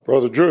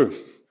Brother Drew,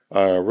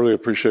 I really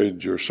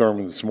appreciated your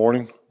sermon this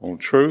morning on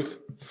truth.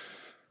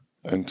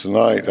 And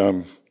tonight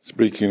I'm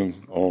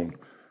speaking on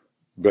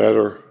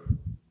better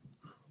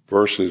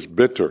versus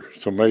bitter.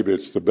 So maybe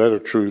it's the better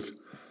truth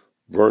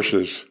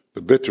versus the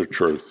bitter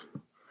truth.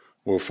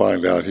 We'll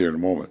find out here in a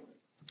moment.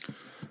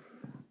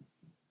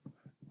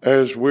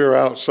 As we're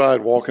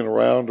outside walking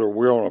around or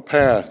we're on a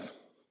path,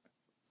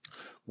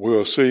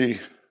 we'll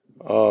see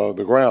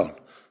the ground,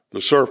 the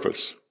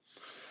surface,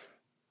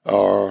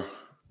 or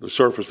the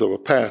surface of a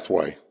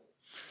pathway.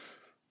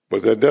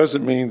 But that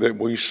doesn't mean that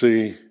we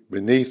see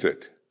beneath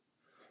it.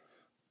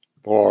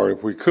 Or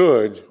if we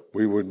could,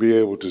 we would be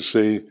able to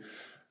see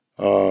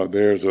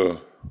there's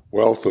a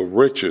wealth of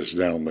riches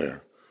down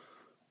there.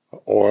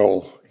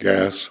 Oil,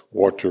 gas,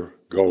 water,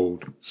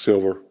 gold,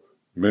 silver,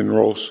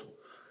 minerals,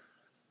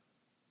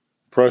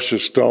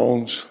 precious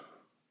stones,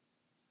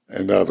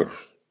 and others.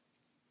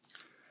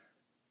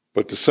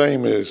 But the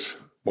same is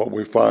what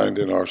we find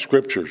in our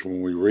scriptures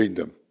when we read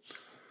them.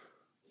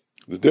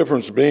 The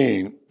difference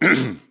being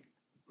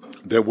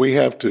that we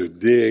have to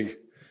dig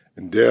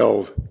and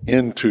delve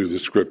into the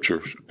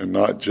scriptures and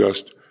not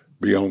just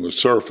be on the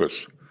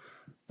surface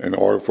in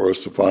order for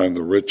us to find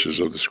the riches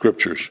of the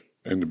scriptures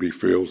and to be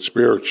filled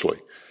spiritually.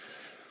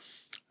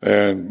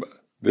 And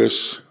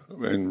this,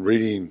 in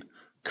reading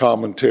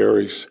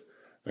commentaries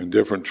and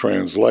different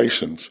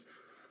translations,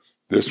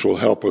 this will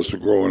help us to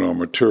grow in our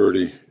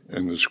maturity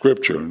in the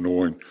scripture and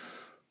knowing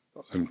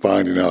and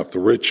finding out the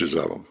riches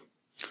of them.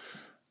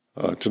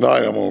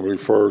 Tonight I'm going to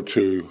refer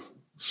to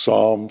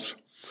Psalms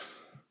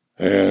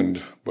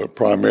but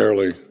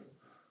primarily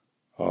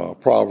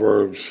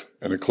Proverbs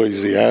and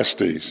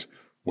Ecclesiastes,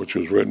 which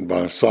was written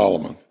by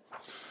Solomon.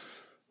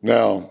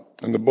 Now,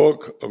 in the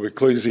book of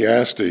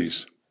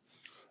Ecclesiastes,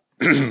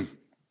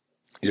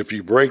 if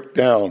you break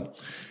down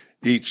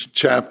each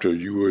chapter,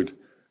 you would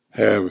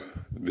have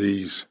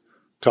these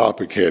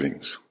topic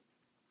headings.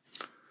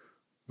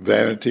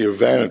 Vanity of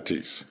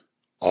vanities,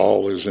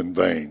 all is in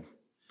vain.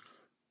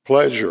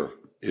 Pleasure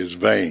is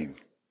vain.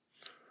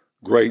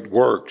 Great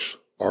works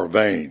are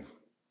vain.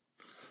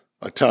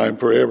 A time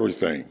for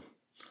everything.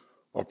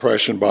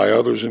 Oppression by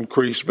others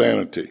increase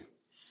vanity.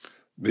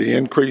 The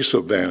increase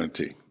of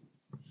vanity.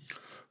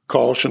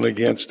 Caution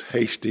against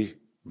hasty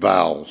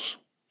vows.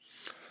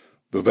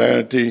 The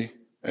vanity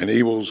and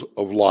evils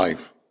of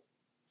life.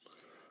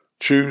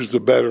 Choose the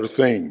better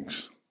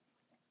things.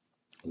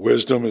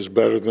 Wisdom is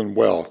better than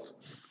wealth.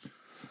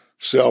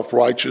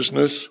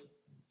 Self-righteousness.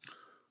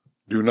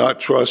 Do not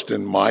trust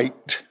in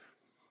might.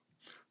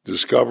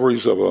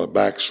 Discoveries of a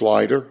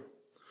backslider.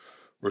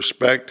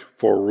 Respect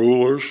for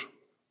rulers.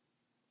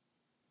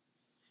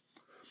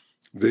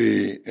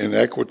 The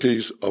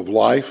inequities of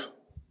life.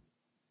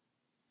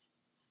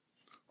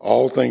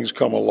 All things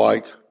come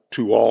alike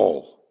to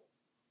all,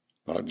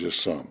 not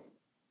just some.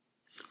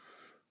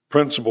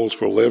 Principles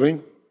for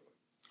living.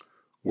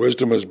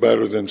 Wisdom is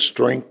better than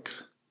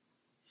strength.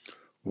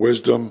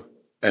 Wisdom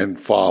and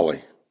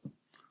folly.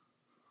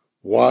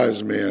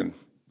 Wise men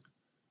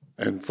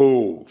and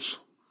fools.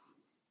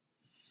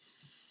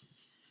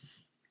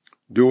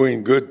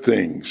 Doing good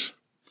things.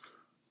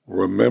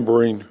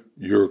 Remembering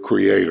your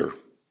Creator.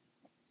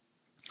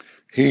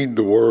 Heed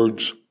the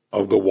words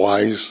of the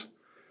wise.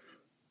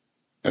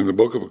 And the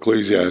book of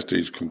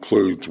Ecclesiastes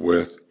concludes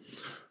with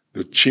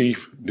the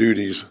chief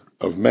duties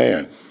of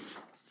man.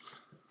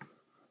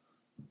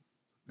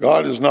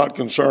 God is not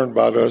concerned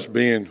about us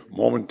being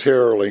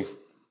momentarily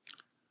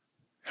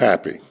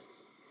happy,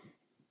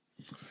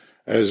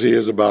 as he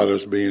is about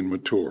us being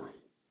mature.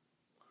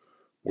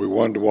 We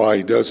wonder why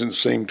he doesn't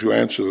seem to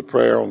answer the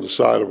prayer on the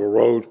side of a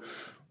road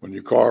when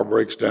your car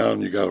breaks down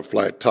and you got a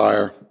flat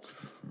tire,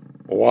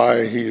 or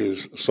why he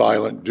is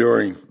silent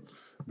during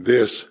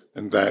this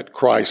and that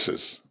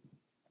crisis.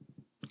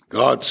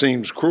 God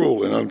seems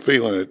cruel and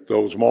unfeeling at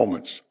those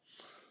moments.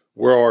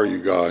 Where are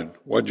you, God?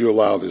 Why'd you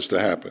allow this to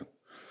happen?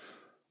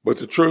 But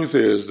the truth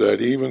is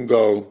that even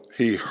though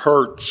he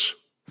hurts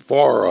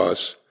for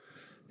us,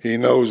 he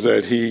knows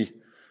that he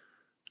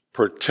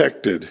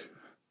protected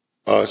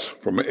us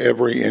from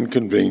every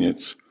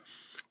inconvenience.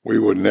 We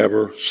would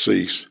never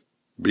cease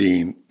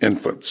being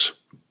infants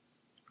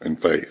in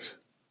faith.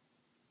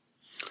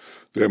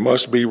 There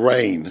must be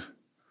rain,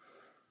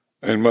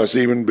 and must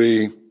even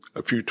be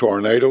a few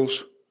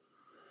tornadoes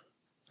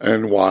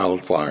and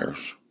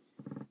wildfires.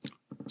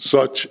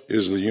 Such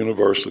is the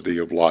university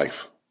of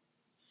life.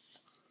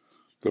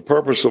 The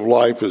purpose of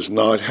life is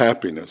not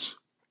happiness,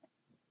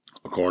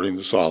 according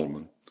to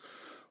Solomon,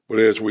 but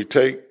as we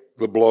take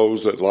the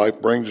blows that life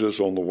brings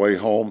us on the way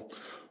home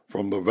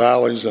from the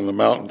valleys and the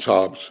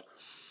mountaintops,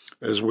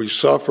 as we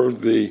suffer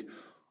the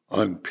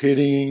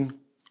unpitying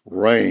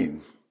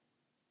rain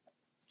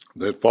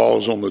that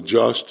falls on the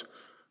just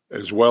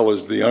as well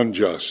as the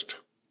unjust,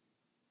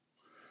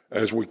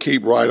 as we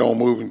keep right on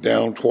moving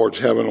down towards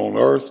heaven on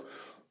earth,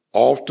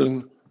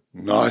 often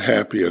not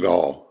happy at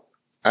all,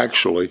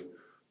 actually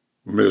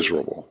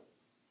miserable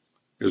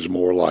is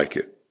more like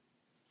it.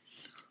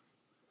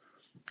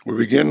 We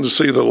begin to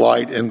see the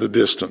light in the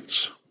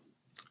distance.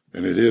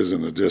 and it is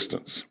in the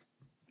distance.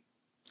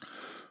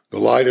 The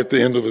light at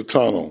the end of the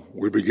tunnel,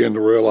 we begin to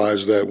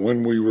realize that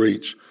when we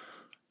reach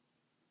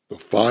the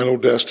final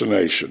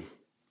destination,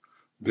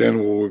 then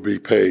we will be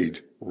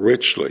paid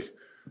richly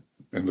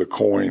in the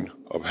coin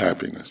of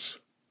happiness.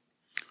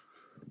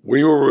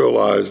 We will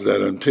realize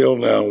that until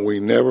now we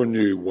never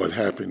knew what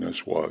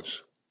happiness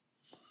was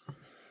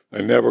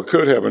and never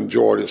could have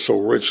enjoyed it so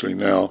richly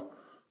now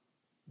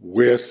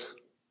without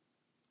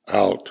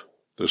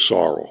the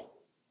sorrow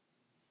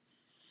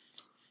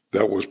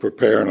that was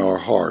preparing our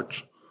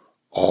hearts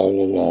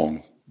all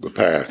along the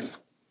path.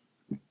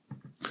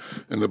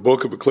 In the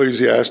book of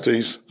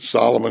Ecclesiastes,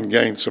 Solomon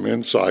gained some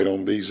insight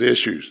on these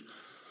issues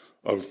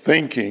of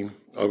thinking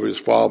of his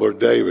father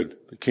David,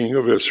 the king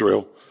of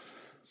Israel,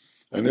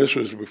 and this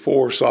was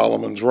before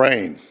Solomon's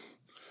reign.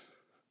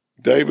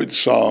 David's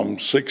Psalm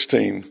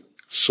 16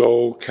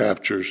 so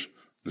captures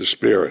the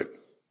spirit,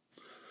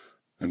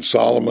 and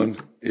Solomon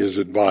is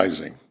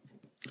advising.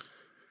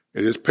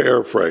 It is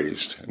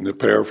paraphrased, and the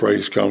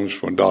paraphrase comes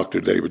from Dr.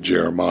 David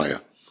Jeremiah.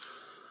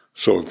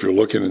 So if you're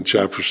looking in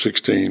chapter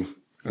 16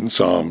 in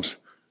Psalms,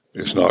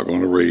 it's not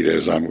going to read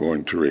as I'm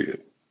going to read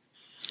it.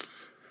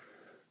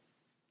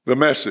 The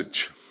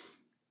message: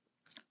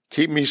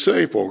 keep me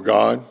safe, O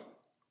God.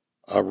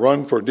 I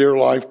run for dear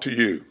life to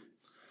you.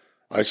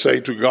 I say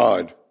to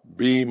God,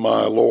 be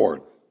my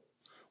Lord.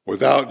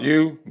 Without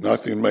you,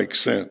 nothing makes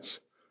sense.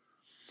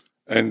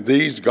 And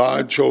these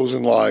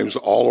God-chosen lives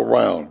all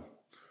around,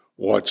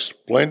 what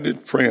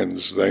splendid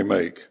friends they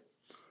make.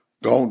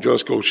 Don't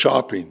just go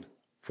shopping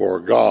for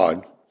a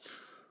God.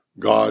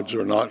 Gods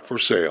are not for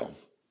sale.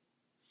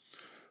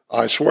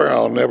 I swear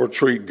I'll never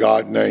treat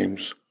God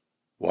names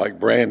like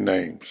brand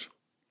names.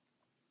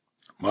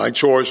 My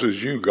choice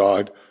is you,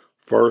 God,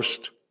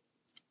 first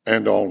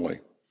and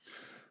only.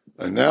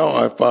 And now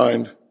I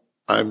find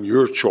I'm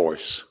your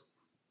choice.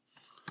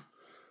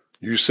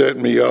 You set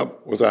me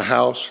up with a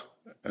house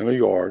and a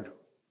yard,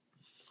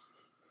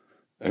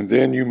 and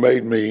then you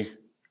made me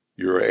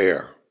your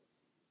heir.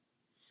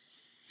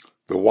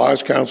 The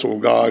wise counsel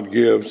God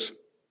gives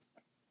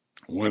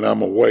when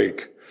I'm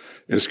awake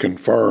is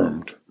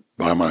confirmed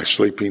by my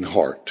sleeping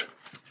heart.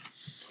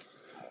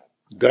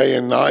 Day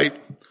and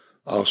night,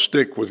 I'll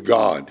stick with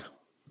God.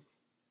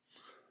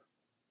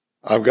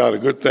 I've got a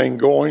good thing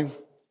going,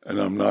 and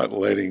I'm not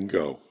letting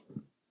go.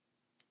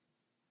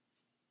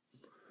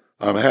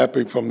 I'm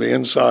happy from the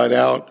inside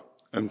out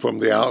and from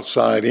the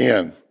outside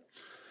in,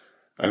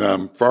 and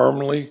I'm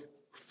firmly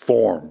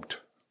formed.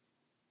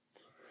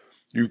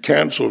 You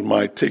canceled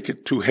my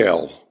ticket to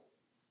hell.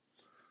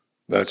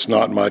 That's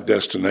not my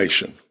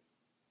destination.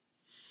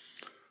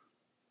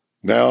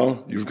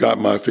 Now you've got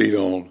my feet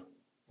on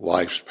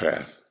life's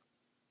path,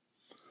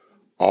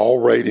 all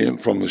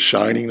radiant from the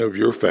shining of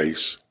your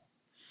face.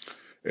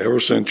 Ever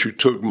since you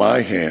took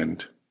my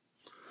hand,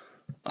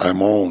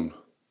 I'm on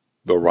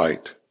the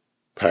right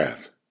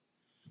path.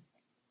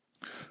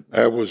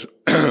 As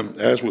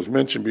was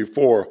mentioned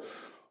before,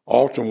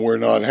 often we're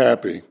not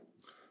happy,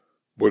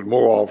 but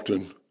more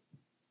often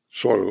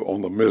sort of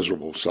on the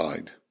miserable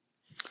side.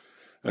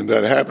 And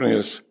that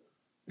happiness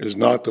is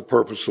not the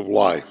purpose of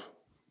life.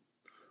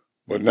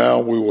 But now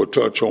we will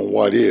touch on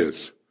what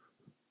is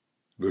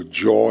the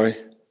joy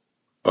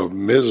of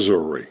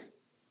misery.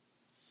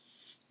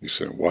 You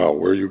say, wow,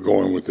 where are you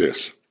going with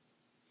this?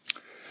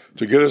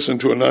 To get us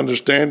into an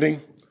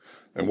understanding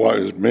and what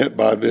is meant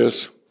by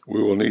this,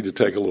 we will need to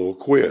take a little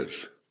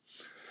quiz.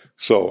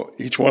 So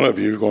each one of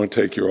you is going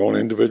to take your own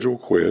individual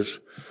quiz.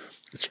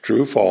 It's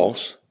true or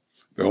false.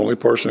 The only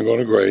person going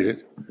to grade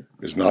it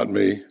is not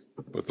me,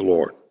 but the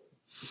Lord.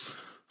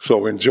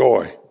 So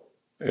enjoy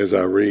as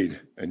I read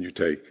and you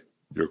take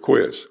your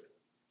quiz.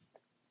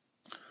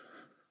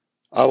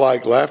 I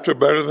like laughter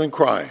better than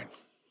crying.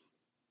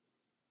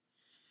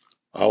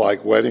 I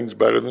like weddings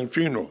better than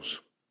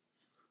funerals.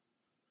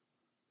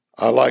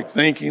 I like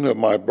thinking of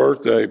my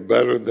birthday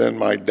better than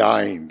my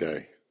dying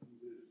day.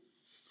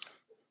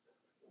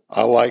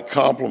 I like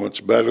compliments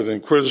better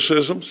than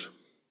criticisms.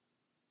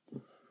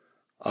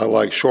 I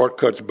like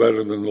shortcuts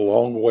better than the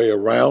long way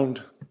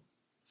around.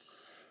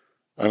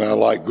 And I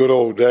like good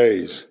old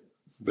days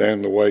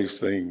than the way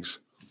things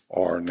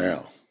are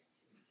now.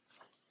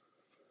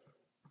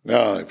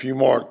 Now, if you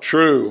mark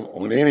true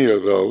on any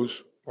of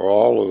those or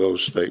all of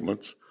those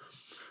statements,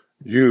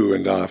 you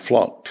and I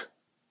flunked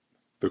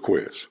the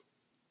quiz.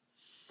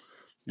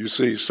 You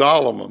see,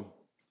 Solomon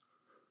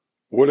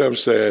would have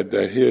said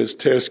that his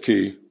test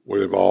key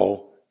would have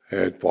all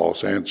had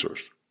false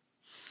answers.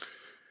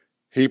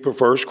 He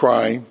prefers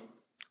crying,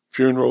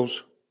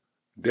 funerals,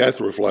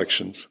 death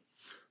reflections,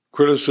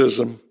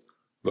 criticism,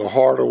 the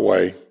harder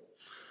way,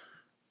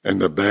 and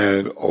the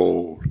bad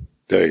old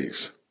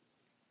days.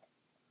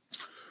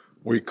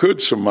 We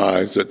could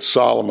surmise that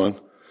Solomon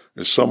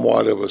is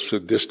somewhat of a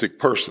sadistic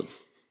person.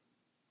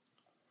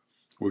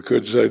 We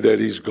could say that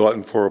he's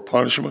glutton for a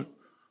punishment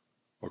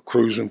or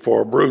cruising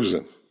for a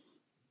bruising.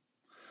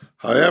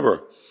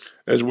 However,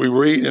 as we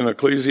read in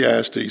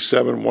Ecclesiastes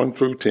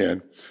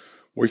 7:1-10,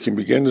 we can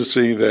begin to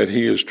see that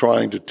he is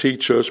trying to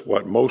teach us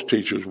what most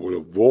teachers would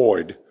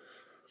avoid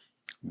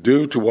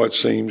due to what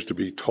seems to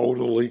be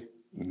totally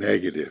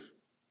negative.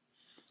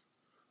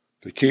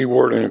 The key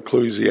word in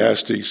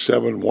Ecclesiastes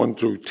 7, 1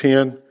 through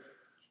 10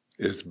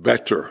 is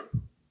better.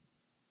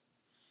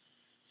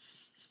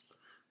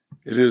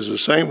 It is the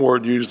same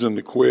word used in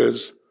the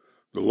quiz.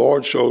 The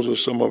Lord shows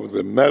us some of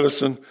the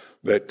medicine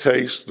that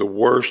tastes the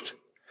worst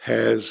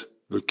has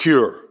the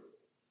cure.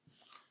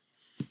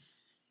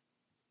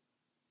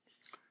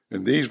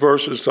 In these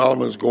verses,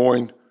 Solomon is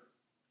going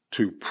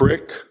to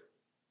prick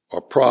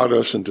or prod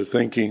us into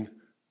thinking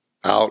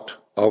out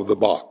of the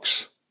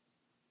box,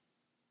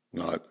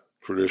 not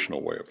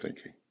traditional way of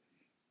thinking.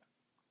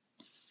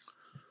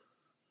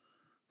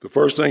 The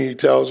first thing he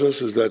tells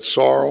us is that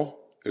sorrow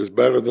is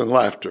better than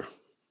laughter.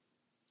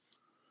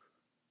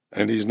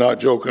 And he's not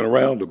joking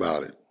around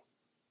about it.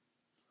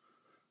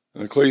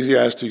 In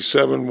Ecclesiastes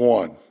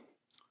 7:1,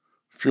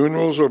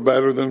 funerals are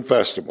better than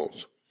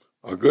festivals.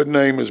 A good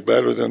name is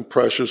better than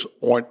precious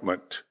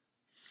ointment.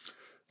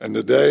 And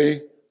the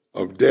day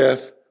of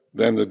death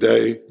than the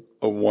day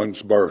of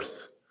one's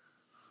birth.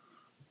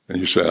 And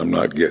you say, I'm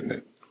not getting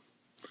it.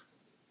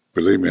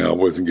 Believe me, I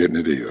wasn't getting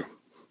it either.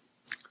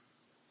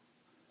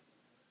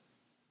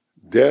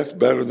 Death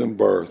better than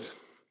birth.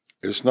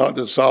 It's not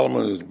that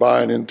Solomon is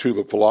buying into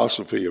the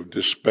philosophy of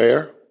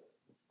despair.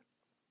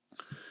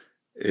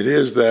 It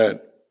is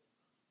that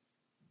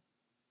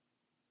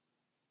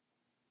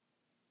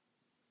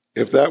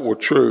if that were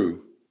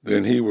true,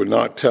 then he would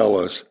not tell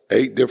us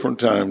 8 different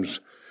times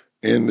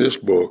in this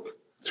book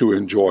to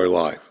enjoy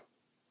life.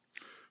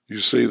 You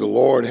see, the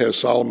Lord has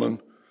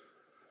Solomon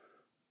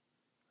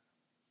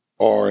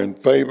and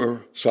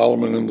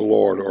the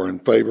Lord are in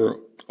favor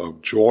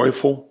of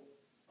joyful,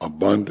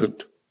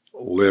 abundant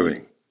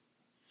living.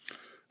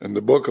 In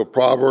the book of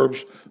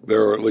Proverbs,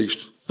 there are at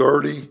least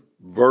 30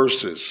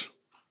 verses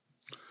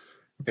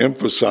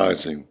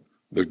emphasizing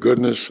the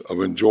goodness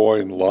of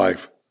enjoying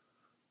life,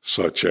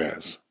 such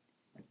as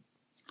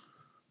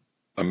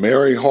a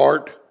merry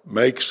heart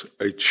makes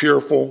a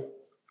cheerful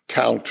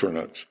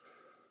countenance,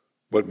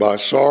 but by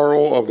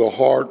sorrow of the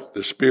heart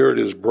the spirit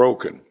is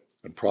broken,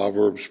 in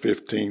Proverbs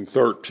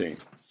 15:13.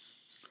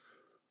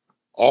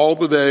 All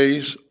the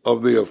days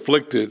of the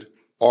afflicted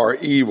are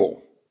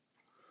evil,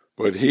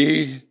 but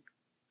he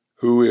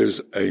who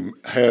has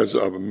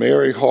a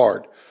merry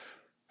heart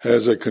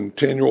has a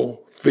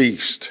continual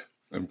feast,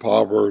 in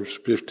Proverbs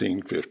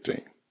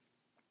 15:15.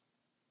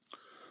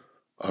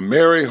 A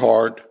merry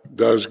heart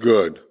does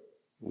good,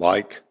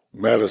 like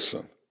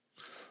medicine,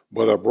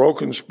 but a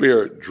broken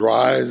spirit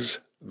dries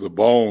the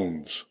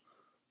bones,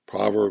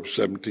 Proverbs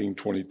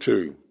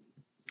 17:22.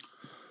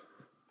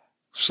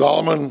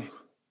 Solomon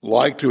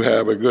liked to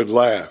have a good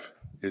laugh,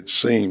 it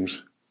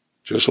seems,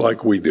 just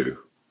like we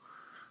do.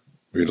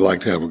 We'd like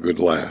to have a good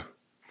laugh.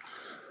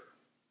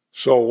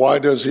 So why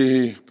does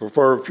he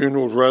prefer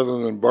funerals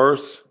rather than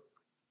births?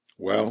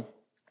 Well,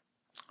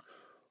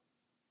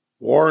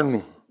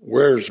 Warren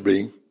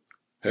Wiersbe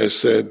has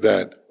said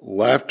that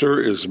laughter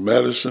is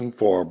medicine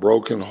for a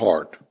broken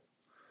heart,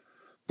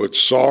 but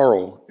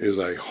sorrow is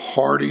a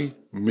hearty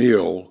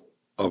meal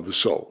of the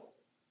soul.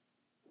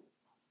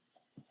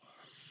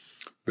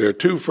 There are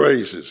 2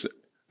 phrases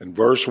in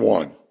verse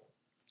 1,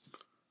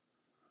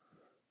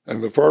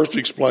 and the first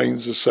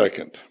explains the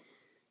second.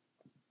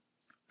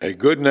 A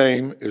good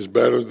name is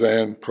better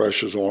than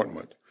precious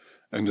ointment,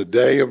 and the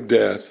day of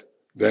death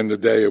than the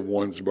day of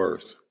one's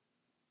birth.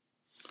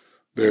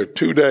 There are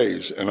 2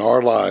 days in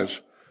our lives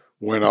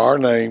when our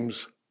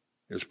names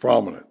is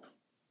prominent.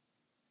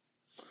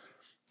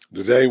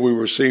 The day we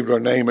received our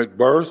name at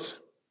birth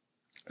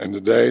and the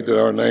day that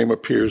our name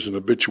appears in the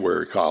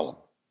obituary column.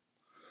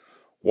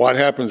 What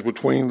happens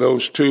between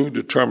those 2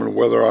 determine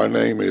whether our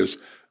name is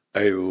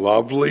a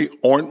lovely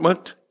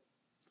ointment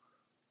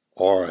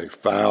or a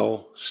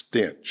foul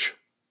stench.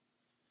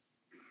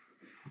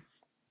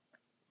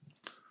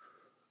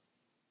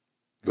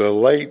 The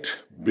late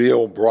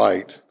Bill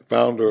Bright,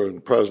 founder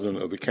and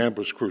president of the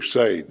Campus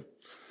Crusade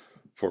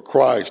for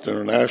Christ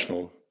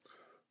International,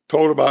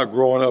 told about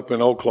growing up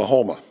in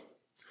Oklahoma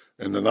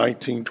in the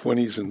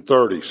 1920s and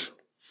 30s,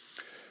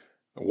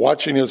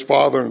 watching his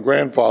father and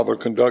grandfather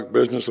conduct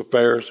business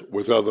affairs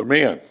with other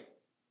men.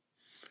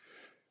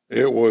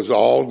 It was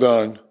all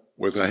done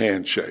with a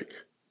handshake.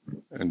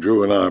 And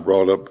Drew and I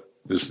brought up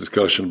this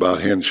discussion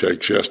about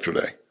handshakes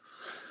yesterday,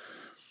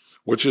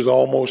 which is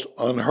almost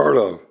unheard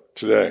of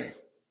today.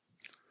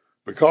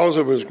 Because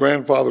of his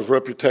grandfather's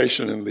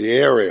reputation in the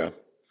area,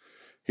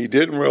 he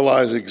didn't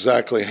realize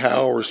exactly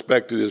how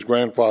respected his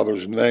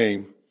grandfather's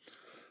name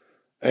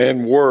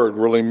and word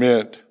really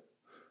meant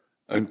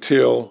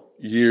until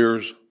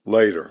years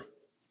later.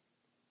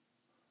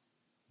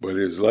 But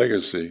his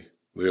legacy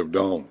lived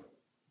on.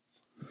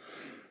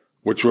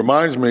 Which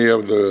reminds me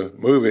of the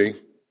movie,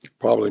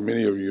 probably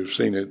many of you have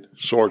seen it,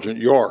 Sergeant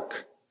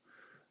York.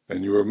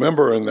 And you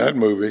remember in that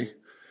movie,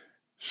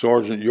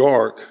 Sergeant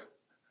York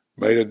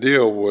made a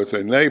deal with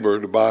a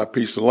neighbor to buy a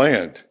piece of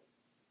land,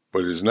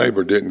 but his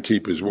neighbor didn't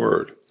keep his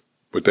word,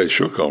 but they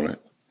shook on it.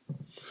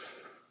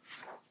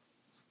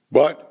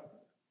 But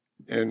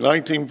in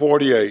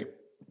 1948,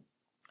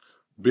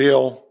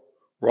 Bill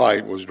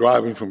Wright was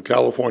driving from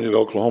California to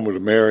Oklahoma to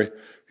marry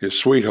his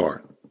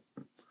sweetheart,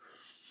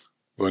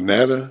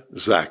 Vonetta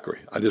Zachary.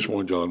 I just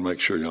wanted y'all to make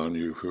sure y'all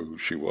knew who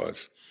she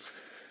was.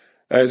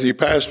 As he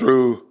passed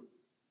through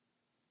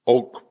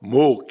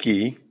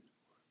Okmulgee,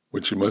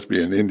 which must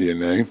be an Indian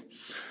name,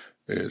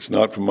 it's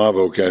not from my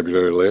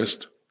vocabulary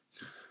list,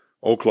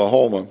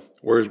 Oklahoma,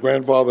 where his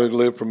grandfather had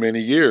lived for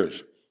many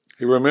years.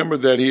 He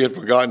remembered that he had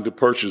forgotten to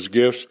purchase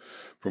gifts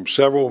from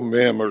several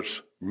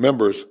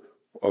members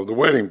of the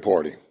wedding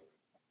party.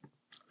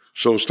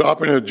 So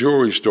stopping at a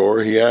jewelry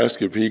store, he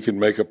asked if he could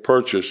make a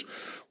purchase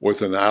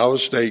with an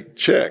out-of-state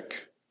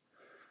check.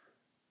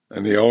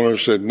 And the owner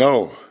said,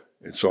 no,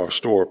 it's our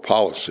store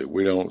policy.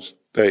 We don't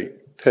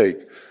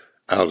take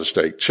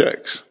out-of-state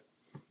checks.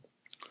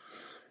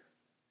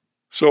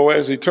 So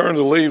as he turned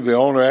to leave, the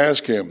owner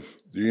asked him,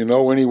 do you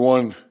know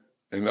anyone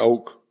in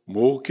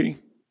Okmulgee?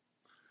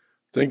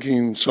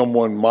 Thinking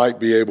someone might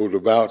be able to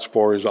vouch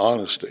for his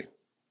honesty.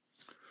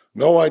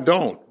 No, I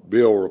don't,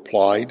 Bill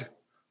replied.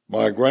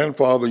 My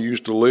grandfather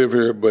used to live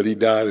here, but he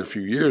died a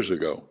few years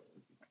ago.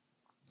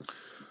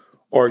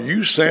 Are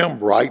you Sam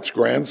Bright's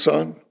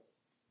grandson?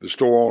 The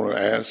store owner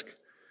asked,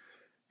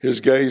 his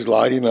gaze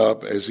lighting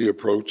up as he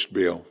approached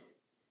Bill.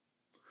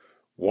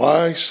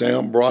 Why,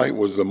 Sam Bright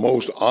was the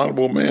most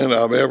honorable man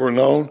I've ever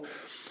known,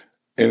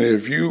 and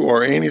if you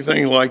are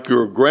anything like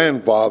your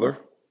grandfather,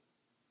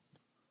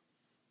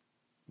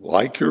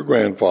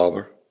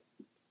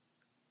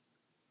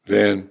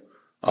 then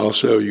I'll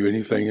sell you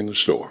anything in the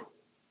store,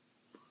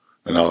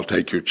 and I'll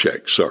take your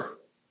check, sir.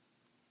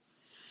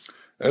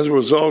 As a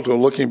result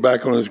of looking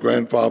back on his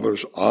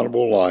grandfather's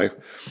honorable life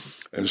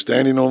and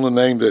standing on the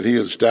name that he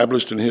had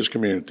established in his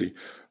community,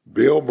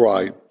 Bill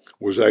Bright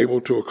was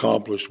able to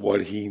accomplish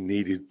what he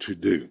needed to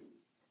do.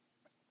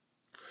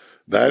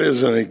 That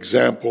is an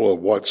example of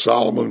what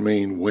Solomon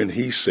means when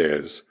he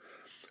says,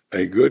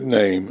 a good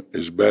name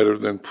is better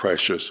than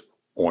precious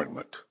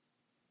ointment,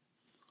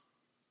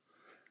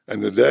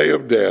 and the day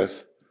of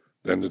death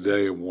than the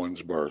day of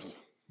one's birth.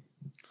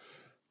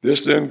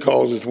 This then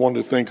causes one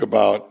to think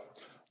about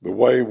the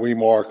way we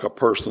mark a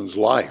person's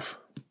life,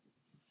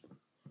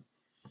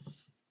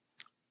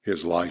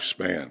 his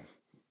lifespan.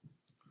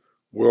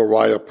 We'll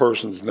write a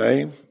person's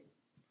name,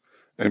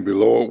 and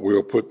below it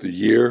we'll put the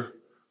year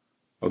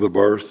of the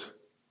birth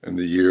and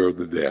the year of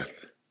the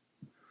death.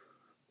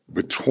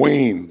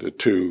 Between the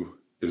two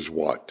is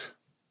what?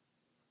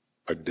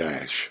 A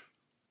dash.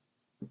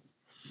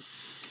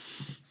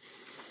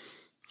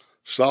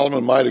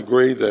 Solomon might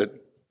agree that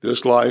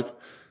this life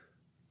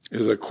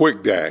is a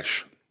quick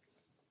dash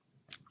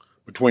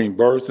between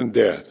birth and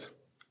death,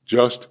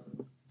 just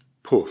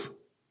poof,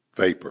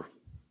 vapor.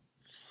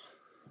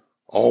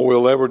 All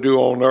we'll ever do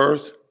on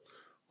earth,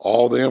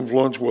 all the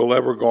influence we'll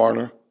ever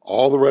garner,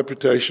 all the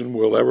reputation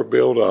we'll ever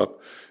build up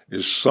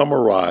is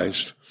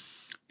summarized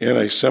in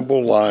a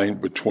simple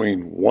line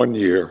between 1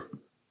 year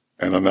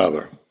and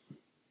another.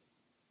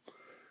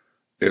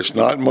 It's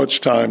not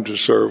much time to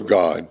serve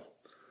God,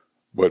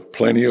 but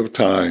plenty of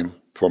time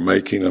for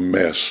making a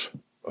mess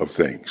of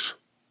things.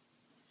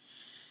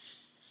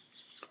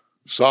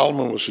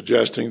 Solomon was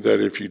suggesting that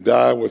if you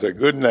die with a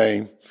good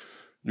name,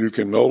 you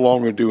can no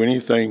longer do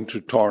anything to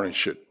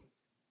tarnish it.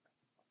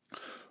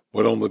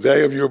 But on the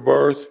day of your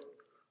birth,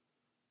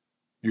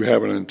 you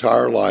have an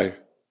entire life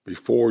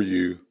before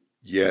you,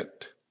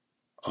 yet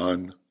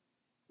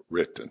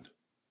unwritten.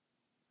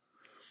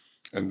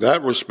 In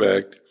that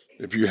respect,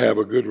 if you have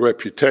a good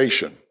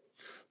reputation,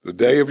 the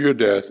day of your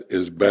death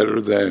is better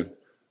than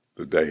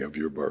the day of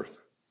your birth.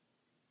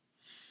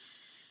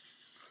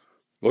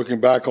 Looking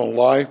back on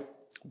life,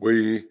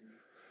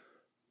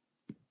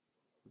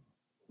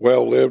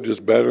 well lived is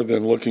better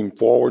than looking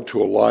forward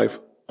to a life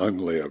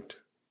unlived.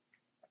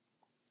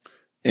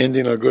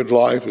 Ending a good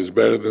life is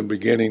better than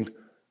beginning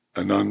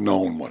an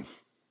unknown one.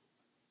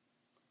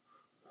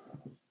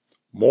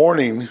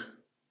 Mourning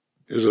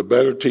is a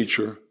better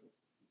teacher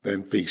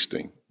than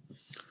feasting.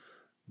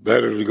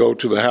 Better to go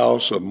to the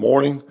house of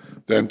mourning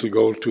than to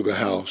go to the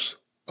house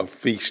of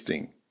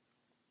feasting.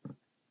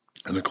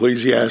 In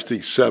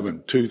Ecclesiastes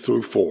 7,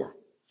 2-4.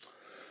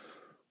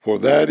 For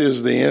that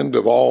is the end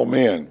of all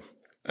men,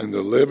 and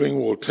the living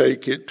will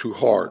take it to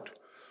heart.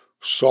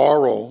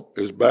 Sorrow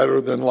is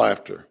better than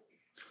laughter,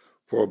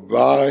 for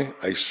by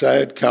a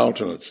sad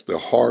countenance the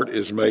heart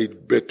is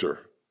made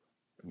bitter.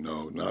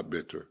 No, not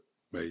bitter,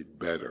 made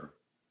better.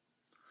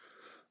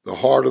 The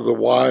heart of the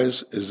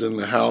wise is in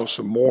the house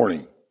of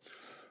mourning,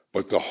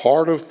 but the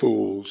heart of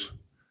fools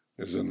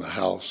is in the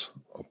house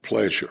of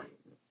pleasure.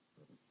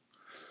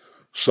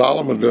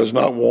 Solomon does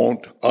not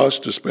want us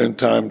to spend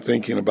time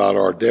thinking about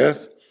our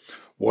death.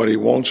 What he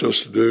wants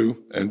us to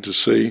do and to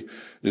see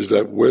is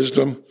that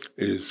wisdom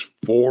is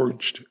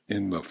forged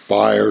in the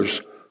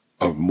fires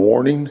of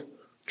mourning,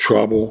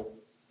 trouble,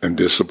 and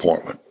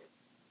disappointment.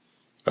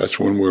 That's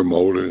when we're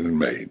molded and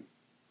made.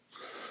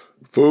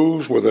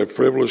 Fools with a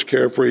frivolous,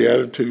 carefree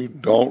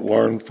attitude don't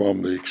learn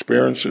from the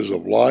experiences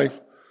of life.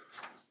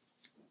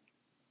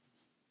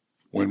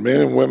 When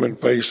men and women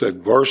face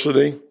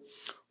adversity,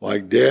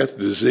 like death,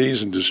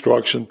 disease, and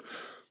destruction,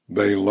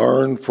 they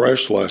learn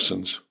fresh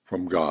lessons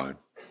from God.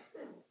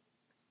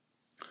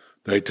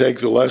 They take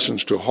the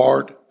lessons to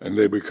heart and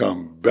they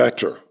become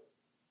better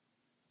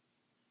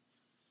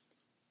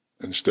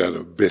instead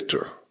of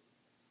bitter.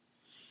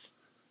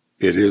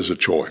 It is a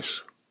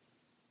choice.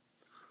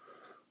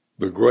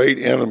 The great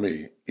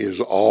enemy is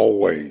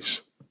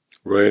always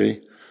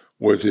ready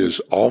with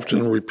his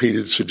often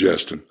repeated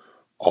suggestion,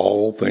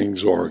 all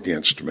things are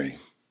against me.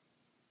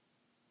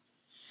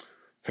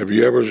 Have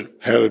you ever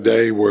had a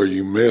day where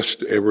you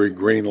missed every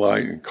green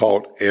light and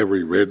caught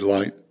every red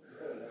light?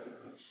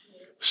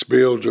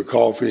 Spilled your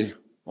coffee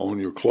on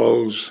your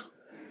clothes?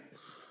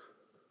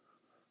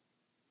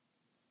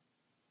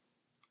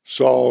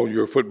 Saw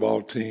your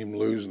football team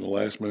lose in the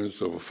last minutes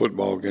of a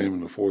football game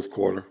in the fourth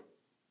quarter?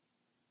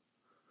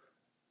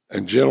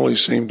 And generally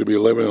seem to be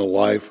living a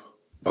life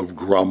of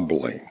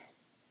grumbling.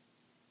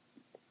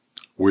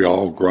 We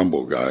all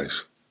grumble,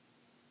 guys,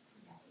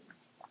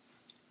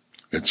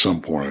 at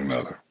some point or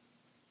another.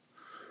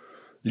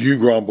 You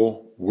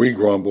grumble, we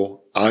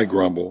grumble, I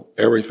grumble,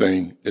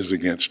 everything is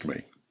against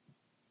me.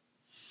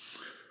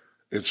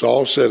 It's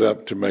all set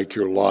up to make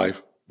your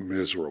life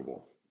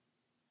miserable.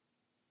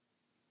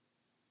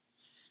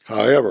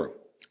 However,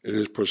 it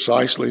is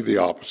precisely the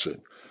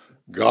opposite.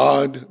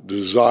 God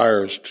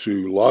desires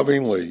to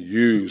lovingly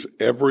use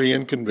every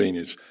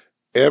inconvenience,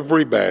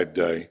 every bad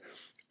day,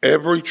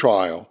 every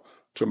trial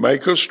to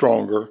make us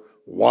stronger,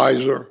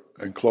 wiser,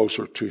 and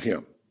closer to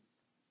Him.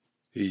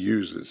 He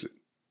uses it.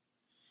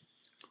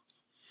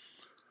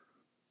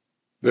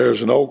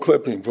 There's an old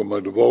clipping from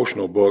a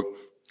devotional book,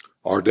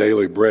 Our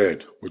Daily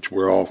Bread, which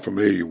we're all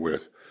familiar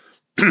with,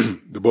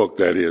 the book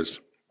that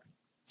is,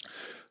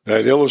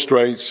 that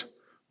illustrates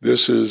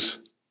this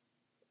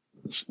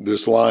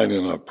line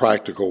in a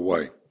practical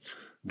way.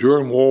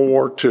 During World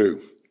War II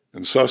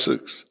in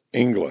Sussex,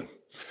 England,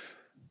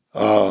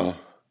 during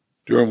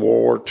World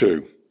War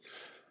II,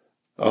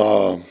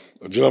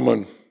 a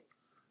gentleman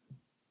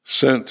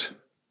sent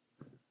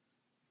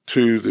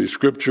to the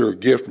Scripture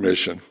Gift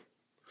Mission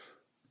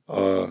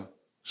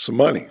some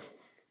money.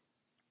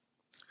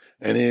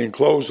 And he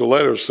enclosed a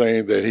letter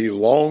saying that he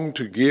longed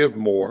to give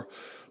more,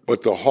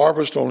 but the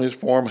harvest on his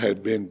farm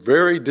had been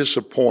very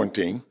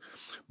disappointing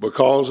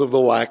because of the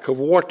lack of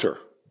water.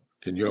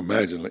 Can you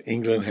imagine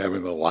England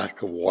having a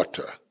lack of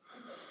water?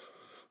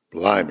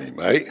 Blimey,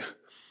 mate.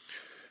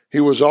 He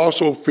was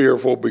also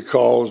fearful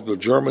because the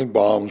German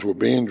bombs were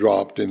being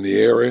dropped in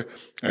the area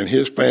and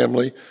his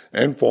family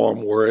and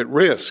farm were at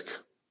risk.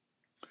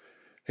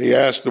 He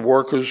asked the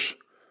workers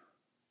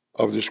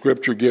of the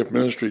Scripture Gift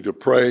Ministry to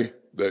pray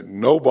that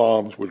no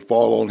bombs would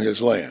fall on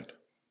his land.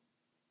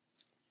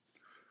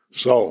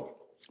 So,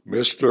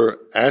 Mr.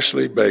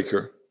 Ashley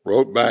Baker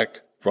wrote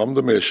back from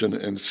the mission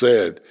and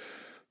said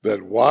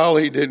that while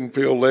he didn't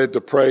feel led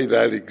to pray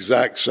that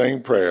exact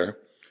same prayer,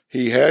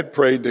 he had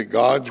prayed that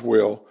God's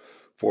will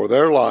for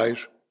their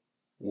lives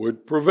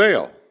would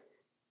prevail.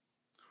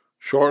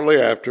 Shortly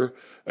after,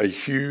 a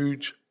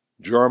huge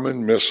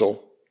German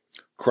missile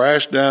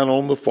crashed down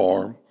on the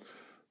farm.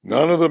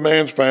 None of the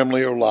man's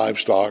family or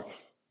livestock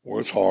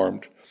was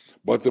harmed,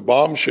 but the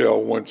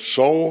bombshell went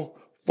so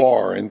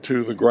far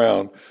into the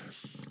ground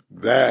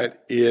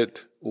that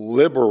it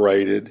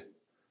liberated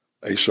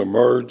a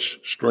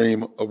submerged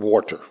stream of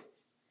water.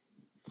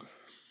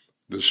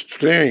 The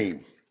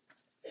stream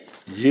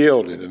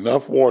yielded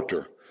enough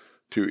water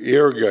to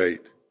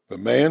irrigate the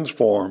man's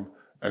farm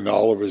and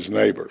all of his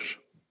neighbors.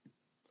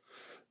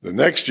 The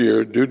next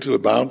year, due to the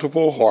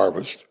bountiful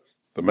harvest,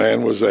 the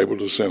man was able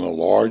to send a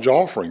large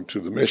offering to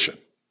the mission.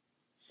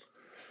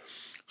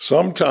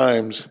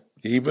 Sometimes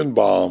even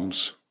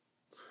bombs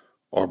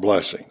are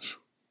blessings.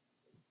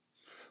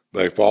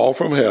 They fall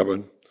from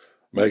heaven,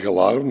 make a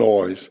lot of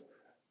noise,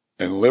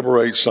 and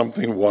liberate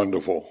something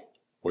wonderful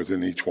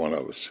within each one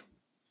of us.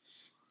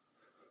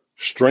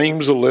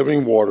 Streams of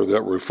living water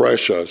that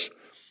refresh us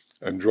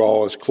and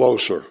draw us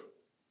closer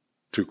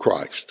to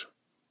Christ.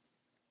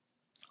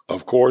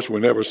 Of course, we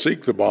never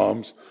seek the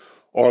bombs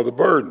or the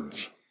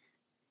burdens.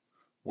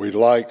 We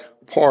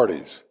like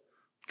parties.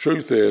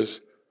 Truth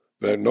is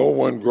that no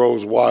one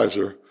grows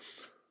wiser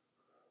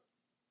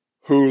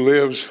who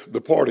lives the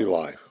party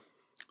life.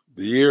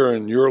 The year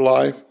in your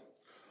life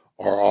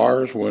or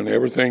ours when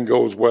everything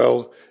goes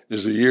well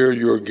is the year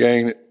you'll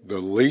gain the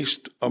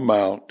least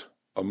amount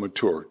of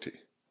maturity.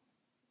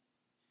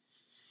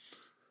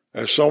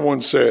 As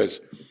someone says,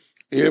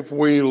 if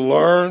we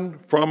learn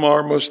from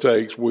our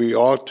mistakes, we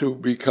ought to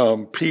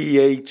become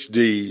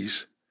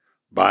PhDs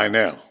by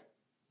now.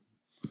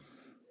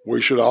 We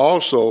should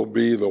also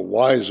be the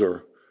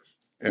wiser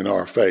in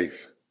our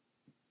faith.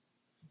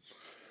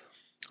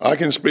 I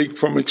can speak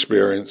from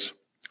experience.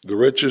 The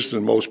richest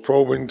and most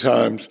probing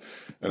times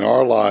in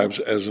our lives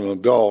as an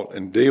adult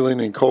in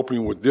dealing and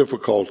coping with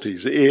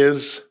difficulties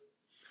is,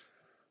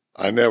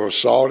 I never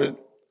sought it,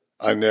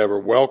 I never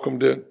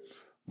welcomed it,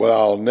 but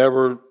I'll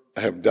never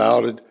have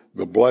doubted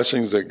the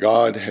blessings that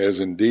God has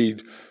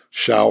indeed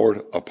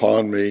showered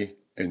upon me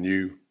and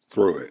you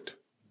through it.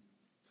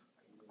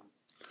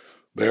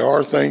 There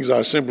are things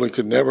I simply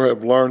could never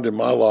have learned in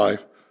my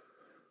life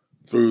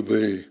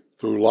through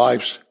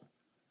life's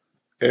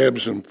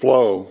ebbs and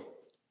flow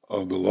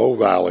of the low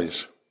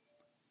valleys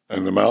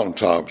and the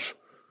mountaintops,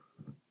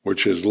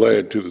 which has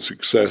led to the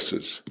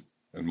successes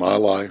in my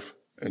life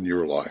and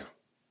your life.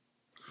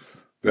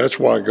 That's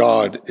why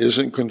God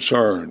isn't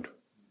concerned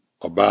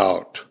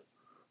about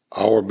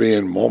our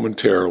being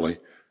momentarily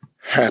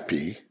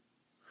happy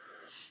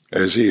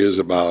as he is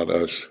about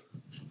us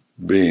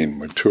being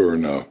mature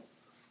enough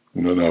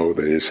to know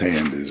that his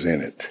hand is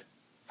in it.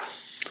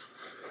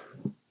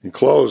 In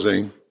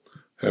closing,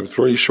 I have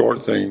 3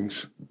 short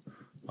things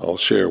I'll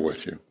share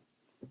with you.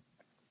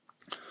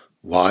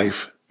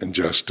 Life in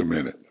Just a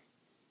Minute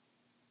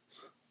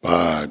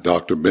by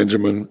Dr.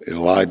 Benjamin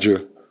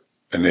Elijah,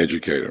 an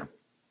educator.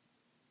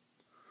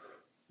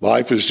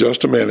 Life is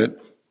just a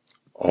minute,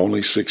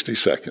 only 60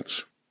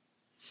 seconds.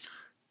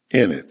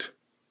 In it.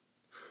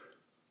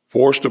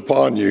 Forced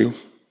upon you,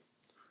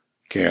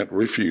 can't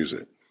refuse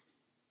it.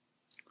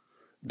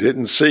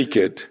 Didn't seek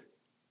it,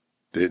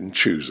 didn't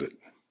choose it.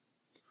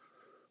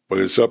 But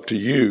it's up to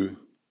you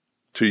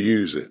to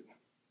use it.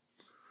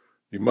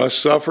 You must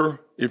suffer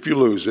if you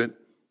lose it.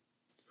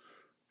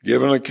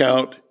 Give an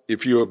account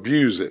if you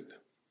abuse it.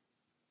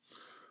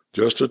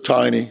 Just a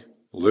tiny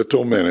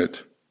little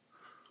minute,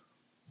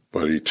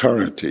 but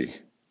eternity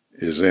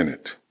is in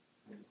it.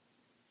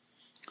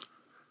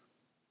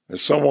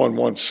 As someone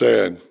once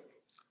said,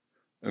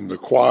 in the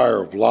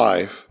choir of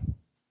life,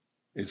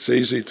 it's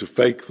easy to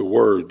fake the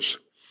words,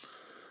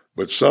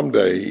 but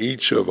someday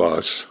each of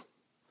us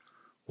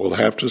will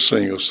have to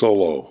sing a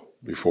solo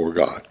before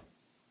God.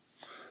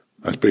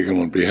 I'm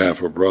speaking on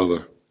behalf of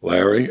Brother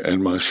Larry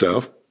and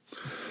myself.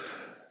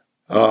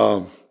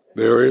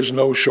 There is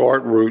no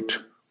short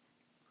route,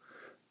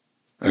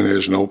 and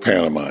there's no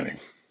pantomiming.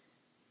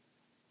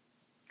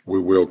 We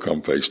will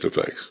come face to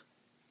face.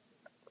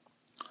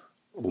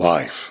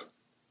 Life.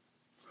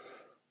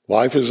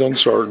 Life is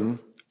uncertain.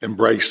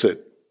 Embrace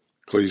it.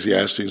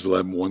 Ecclesiastes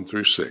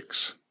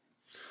 11:1-6.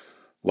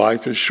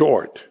 Life is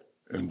short.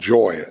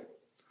 Enjoy it.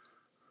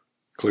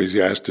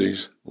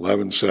 Ecclesiastes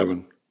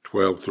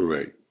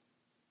 11:7-12-8.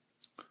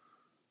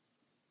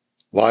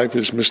 Life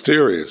is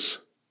mysterious.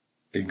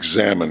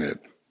 Examine it.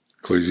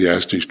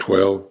 Ecclesiastes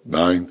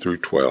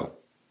 12:9-12.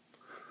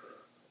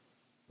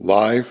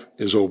 Life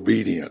is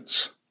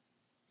obedience.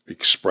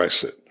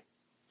 Express it.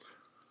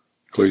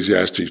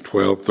 Ecclesiastes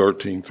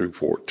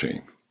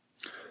 12:13-14.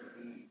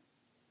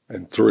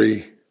 And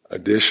 3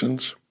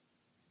 additions.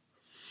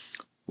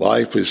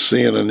 Life is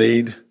seeing a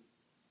need,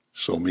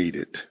 so meet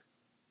it.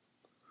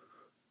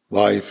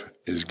 Life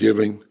is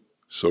giving,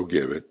 so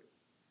give it.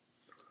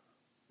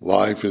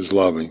 Life is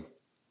loving,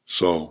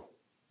 so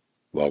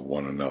love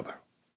one another.